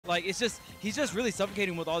Like, it's just, he's just really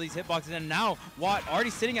suffocating with all these hitboxes. And now WOTT already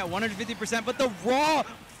sitting at 150%, but the raw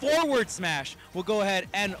forward smash will go ahead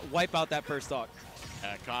and wipe out that first stock.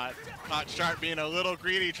 Yeah, caught Sharp being a little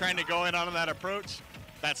greedy, trying to go in on that approach.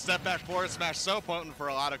 That step back forward smash so potent for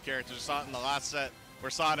a lot of characters. We saw it in the last set. We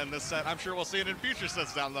saw it in this set. I'm sure we'll see it in future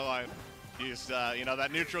sets down the line. He's, you know,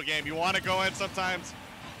 that neutral game. You want to go in sometimes,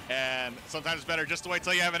 and sometimes it's better just to wait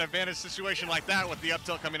till you have an advantage situation like that with the up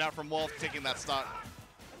tilt coming out from Wolf, taking that stock.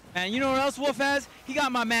 And you know what else Wolf has? He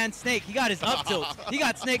got my man Snake. He got his up tilt. He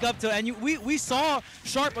got Snake up tilt. And we saw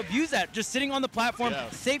Sharp abuse that, just sitting on the platform,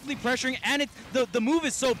 safely pressuring. And the move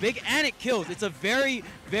is so big, and it kills. It's a very,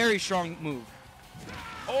 very strong move.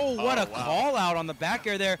 Oh, what a call out on the back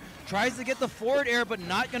air there. Tries to get the forward air, but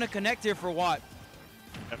not going to connect here for WOTT.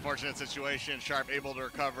 Unfortunate situation. Sharp able to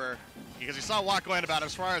recover because he saw WOTT going about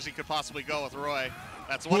as far as he could possibly go with Roy.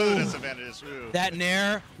 That's one of the disadvantages. Ooh. That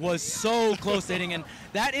nair was so close to hitting, and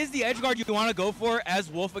that is the edge guard you want to go for as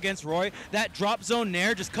Wolf against Roy. That drop zone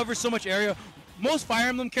nair just covers so much area. Most Fire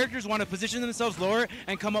Emblem characters want to position themselves lower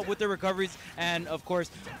and come up with their recoveries, and of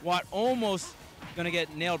course, WOTT almost going to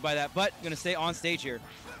get nailed by that, but going to stay on stage here.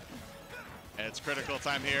 And it's critical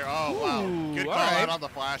time here. Oh, wow. Good call out on the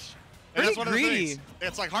flash. And that's one of the things.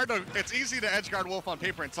 It's like it's easy to edgeguard Wolf on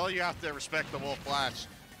paper until you have to respect the Wolf flash.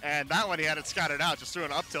 And that one he had it scouted out, just threw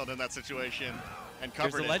an up tilt in that situation and covered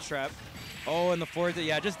it. There's the ledge trap. Oh, and the forward,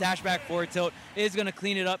 yeah, just dash back forward tilt is going to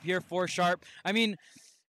clean it up here for Sharp. I mean,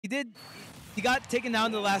 he got taken down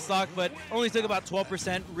to the last stock, but only took about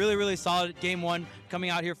 12%. Really, really solid game one coming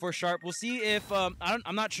out here for Sharp. We'll see if, I'm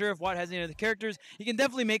not sure if WOTT has any of the characters. He can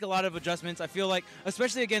definitely make a lot of adjustments. I feel like,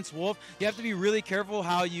 especially against Wolf, you have to be really careful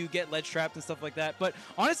how you get ledge trapped and stuff like that. But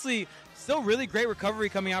honestly, still really great recovery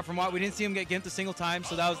coming out from WOTT. We didn't see him get gimped a single time,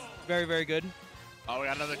 so that was very, very good. Oh, we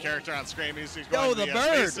got another character on screen. Yo, the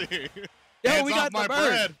bird. Yo, we got the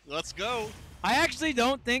bird. Let's go. I actually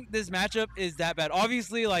don't think this matchup is that bad.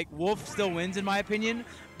 Obviously, like, Wolf still wins in my opinion,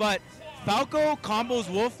 but Falco combos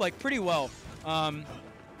Wolf like pretty well.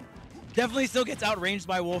 Definitely still gets outranged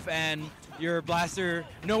by Wolf, and your blaster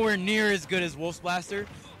nowhere near as good as Wolf's blaster.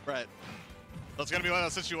 Right. So it's going to be one of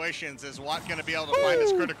those situations. Is WOTT going to be able to find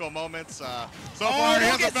his critical moments? So far, he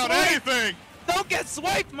hasn't found anything. Don't get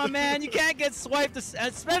swiped, my man. You can't get swiped,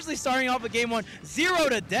 especially starting off with game one. 0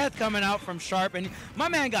 to death coming out from Sharp, and my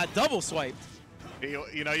man got double swiped.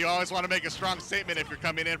 You know, you always want to make a strong statement if you're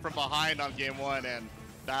coming in from behind on game one, and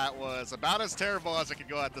that was about as terrible as it could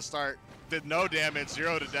go at the start. Did no damage,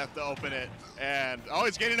 0 to death to open it, and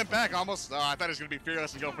he's getting it back almost. I thought he was going to be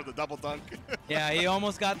fearless and go for the double dunk. Yeah, he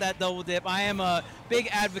almost got that double dip. I am a big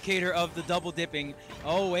advocator of the double dipping.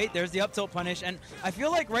 Oh, wait, there's the up tilt punish, and I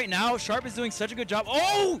feel like right now Sharp is doing such a good job.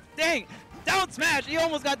 Oh, dang, down smash. He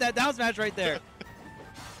almost got that down smash right there.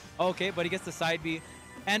 Okay, but he gets the side B.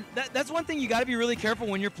 And that's one thing you got to be really careful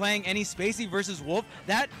when you're playing any Spacey versus Wolf.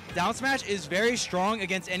 That down smash is very strong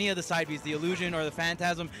against any of the side Bs, the Illusion or the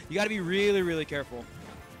Phantasm. You got to be really, really careful.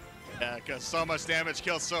 Yeah, because so much damage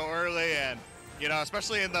kills so early, and you know,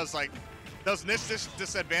 especially in those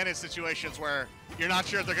disadvantage situations where you're not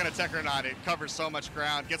sure if they're going to tech or not. It covers so much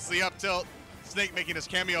ground. Gets the up tilt. Snake making his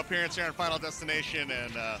cameo appearance here in Final Destination,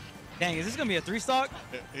 and dang, is this going to be a 3-stock?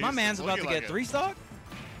 My man's about to get 3-stock?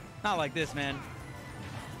 Not like this, man.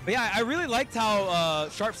 But yeah, I really liked how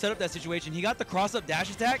Sharp set up that situation. He got the cross-up dash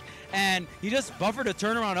attack, and he just buffered a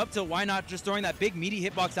turnaround up tilt. Why not just throwing that big meaty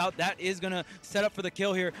hitbox out? That is going to set up for the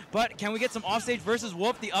kill here. But can we get some offstage versus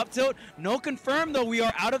Wolf? The up tilt, no confirm, though. We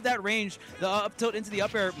are out of that range. The up tilt into the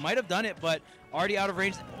up air might have done it, but already out of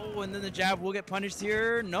range. Oh, and then the jab will get punished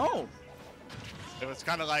here. No. It was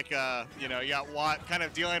kind of like, you know, you got WOTT kind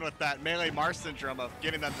of dealing with that melee Mars syndrome of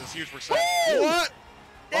getting them this huge percent. What?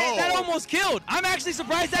 That almost killed. I'm actually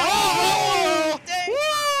surprised that.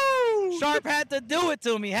 Woo! Sharp had to do it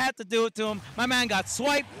to him. He had to do it to him. My man got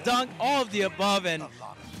swiped, dunked, all of the above, and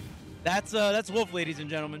that's Wolf, ladies and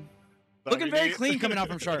gentlemen. Looking very clean coming out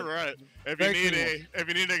from Sharp. Right. If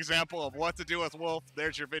you need an example of what to do with Wolf,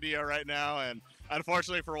 there's your video right now. And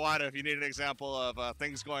unfortunately for WOTT, if you need an example of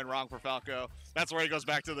things going wrong for Falco, that's where he goes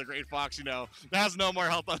back to the Great Fox. You know, has no more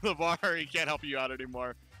health on the bar. He can't help you out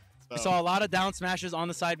anymore. We saw a lot of down smashes on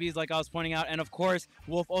the side Bs, like I was pointing out, and of course,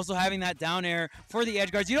 Wolf also having that down air for the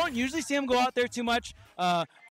edge guards. You don't usually see him go out there too much.